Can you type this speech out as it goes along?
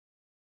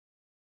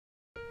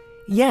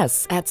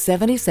Yes, at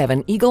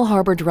 77 Eagle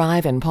Harbor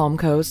Drive in Palm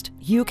Coast,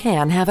 you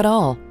can have it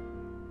all.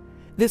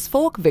 This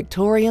folk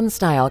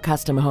Victorian-style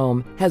custom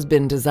home has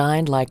been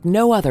designed like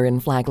no other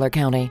in Flagler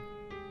County.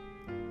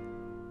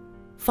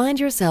 Find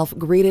yourself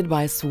greeted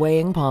by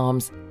swaying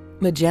palms,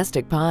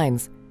 majestic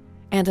pines,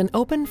 and an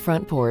open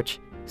front porch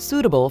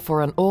suitable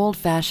for an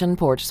old-fashioned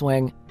porch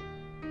swing.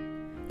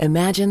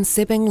 Imagine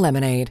sipping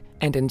lemonade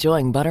and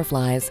enjoying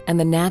butterflies and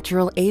the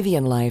natural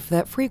avian life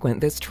that frequent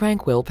this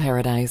tranquil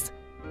paradise.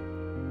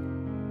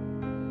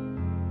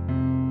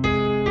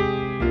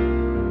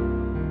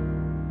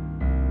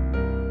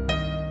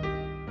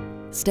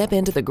 Step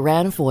into the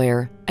grand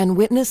foyer and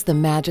witness the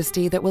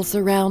majesty that will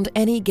surround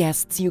any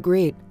guests you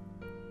greet.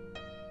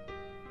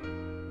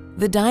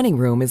 The dining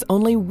room is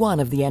only one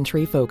of the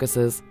entry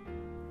focuses,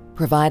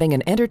 providing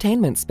an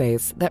entertainment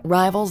space that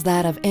rivals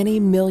that of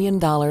any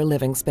million-dollar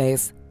living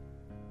space.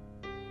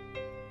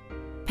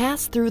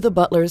 Pass through the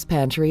butler's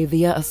pantry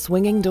via a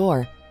swinging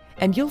door,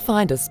 and you'll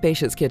find a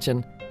spacious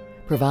kitchen,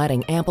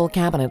 providing ample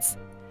cabinets,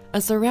 a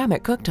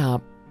ceramic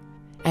cooktop,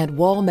 and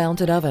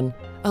wall-mounted oven,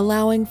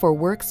 allowing for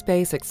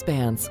workspace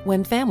expanse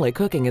when family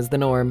cooking is the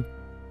norm.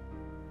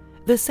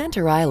 The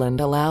center island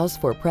allows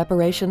for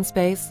preparation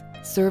space,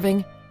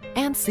 serving,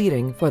 and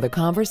seating for the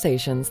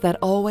conversations that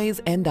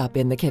always end up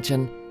in the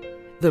kitchen.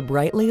 The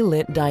brightly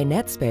lit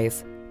dinette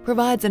space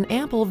provides an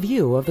ample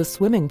view of the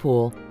swimming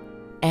pool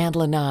and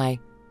lanai,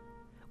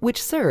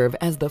 which serve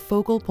as the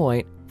focal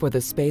point for the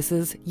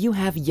spaces you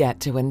have yet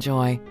to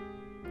enjoy.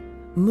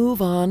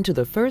 Move on to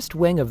the first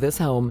wing of this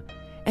home,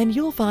 and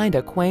you'll find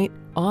a quaint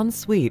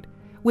ensuite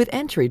with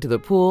entry to the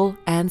pool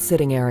and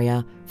sitting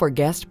area for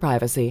guest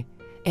privacy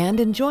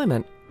and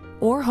enjoyment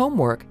or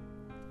homework,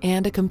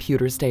 and a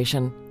computer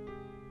station.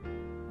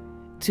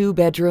 2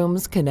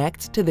 bedrooms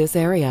connect to this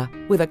area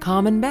with a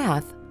common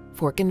bath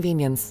for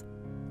convenience.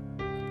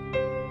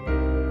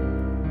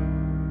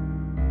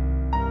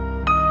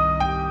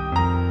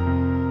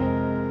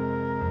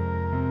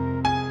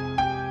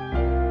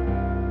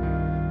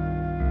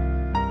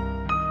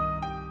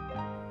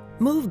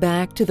 Move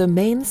back to the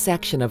main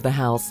section of the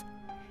house,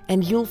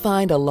 and you'll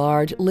find a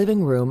large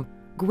living room,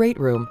 great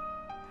room,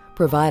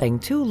 providing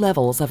 2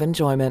 levels of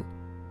enjoyment.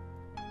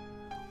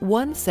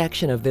 One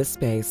section of this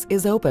space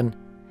is open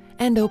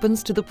and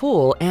opens to the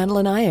pool and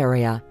lanai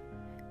area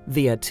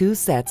via 2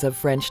 sets of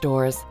French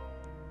doors.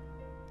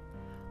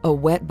 A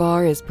wet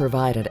bar is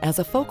provided as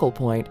a focal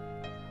point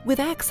with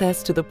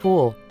access to the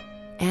pool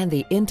and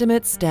the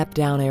intimate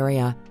step-down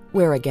area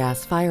where a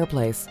gas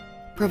fireplace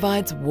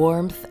provides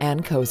warmth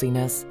and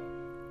coziness.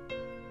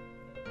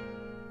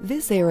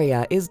 This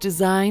area is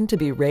designed to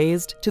be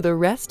raised to the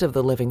rest of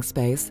the living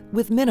space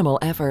with minimal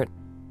effort.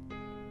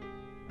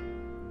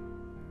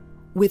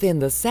 Within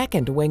the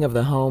second wing of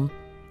the home,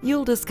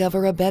 you'll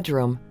discover a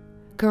bedroom,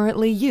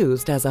 currently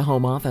used as a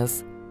home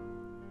office.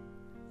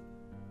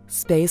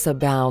 Space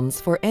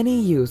abounds for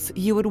any use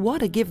you would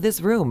want to give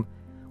this room,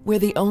 where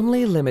the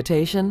only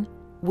limitation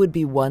would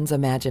be one's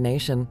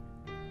imagination.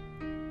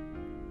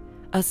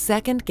 A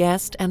second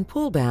guest and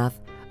pool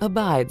bath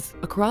abides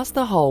across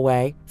the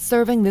hallway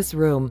serving this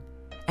room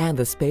and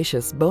the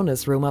spacious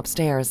bonus room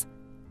upstairs.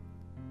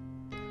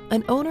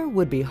 An owner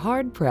would be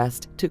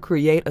hard-pressed to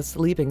create a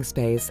sleeping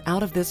space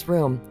out of this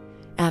room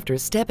after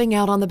stepping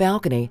out on the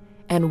balcony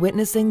and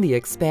witnessing the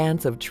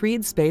expanse of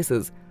treed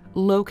spaces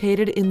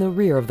located in the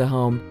rear of the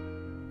home.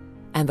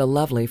 And the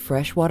lovely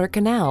freshwater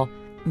canal,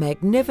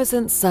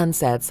 magnificent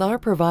sunsets are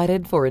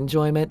provided for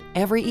enjoyment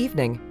every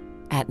evening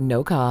at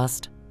no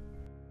cost.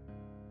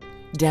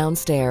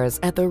 Downstairs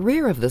at the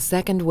rear of the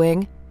second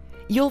wing,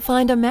 you'll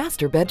find a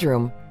master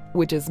bedroom,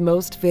 which is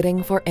most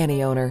fitting for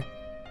any owner.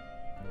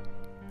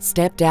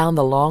 Step down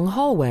the long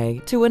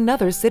hallway to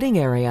another sitting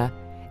area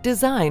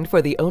designed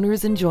for the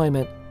owner's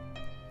enjoyment,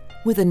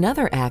 with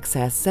another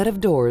access set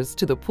of doors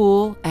to the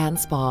pool and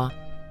spa.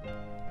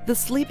 The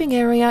sleeping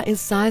area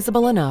is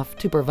sizable enough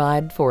to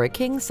provide for a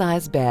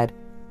king-size bed,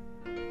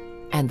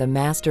 and the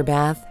master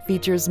bath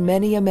features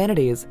many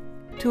amenities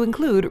to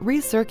include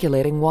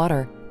recirculating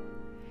water,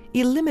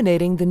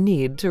 eliminating the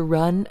need to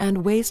run and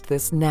waste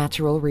this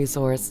natural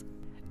resource.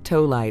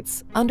 Tow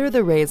lights under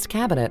the raised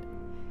cabinet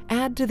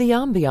add to the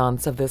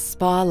ambiance of this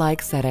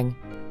spa-like setting.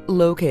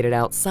 Located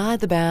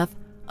outside the bath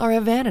are a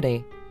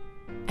vanity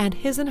and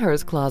his and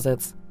hers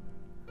closets,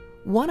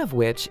 one of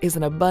which is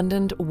an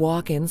abundant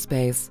walk-in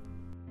space.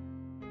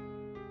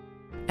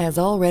 As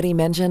already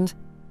mentioned,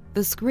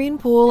 the screen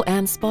pool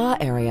and spa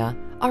area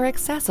are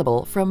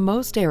accessible from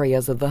most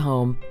areas of the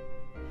home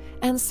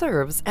and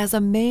serves as a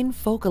main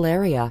focal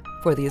area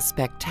for these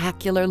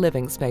spectacular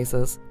living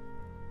spaces.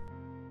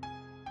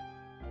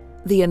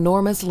 The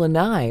enormous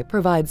lanai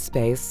provides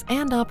space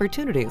and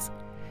opportunities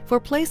for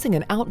placing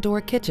an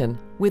outdoor kitchen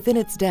within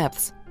its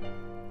depths,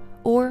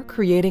 or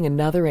creating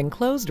another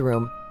enclosed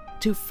room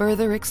to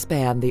further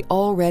expand the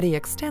already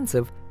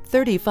extensive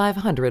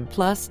 3,500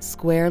 plus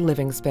square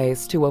living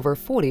space to over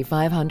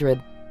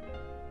 4,500.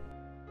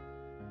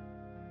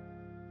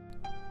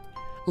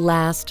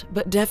 Last,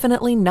 but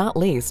definitely not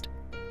least,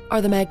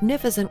 are the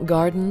magnificent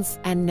gardens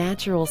and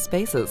natural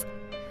spaces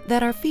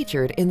that are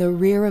featured in the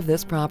rear of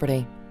this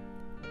property.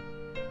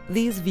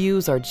 These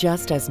views are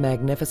just as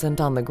magnificent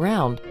on the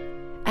ground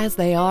as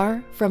they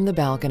are from the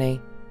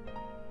balcony.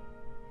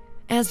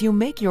 As you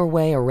make your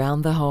way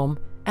around the home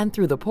and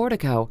through the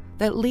portico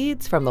that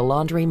leads from the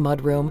laundry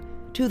mudroom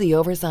to the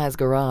oversized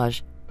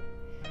garage,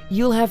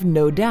 you'll have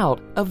no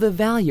doubt of the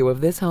value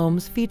of this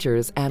home's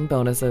features and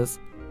bonuses.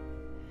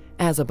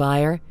 As a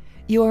buyer,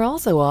 you are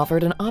also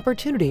offered an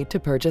opportunity to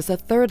purchase a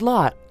third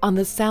lot on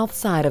the south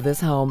side of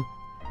this home,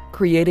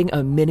 creating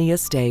a mini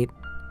estate.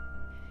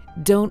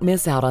 Don't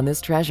miss out on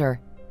this treasure.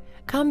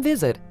 Come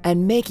visit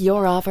and make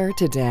your offer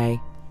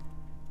today.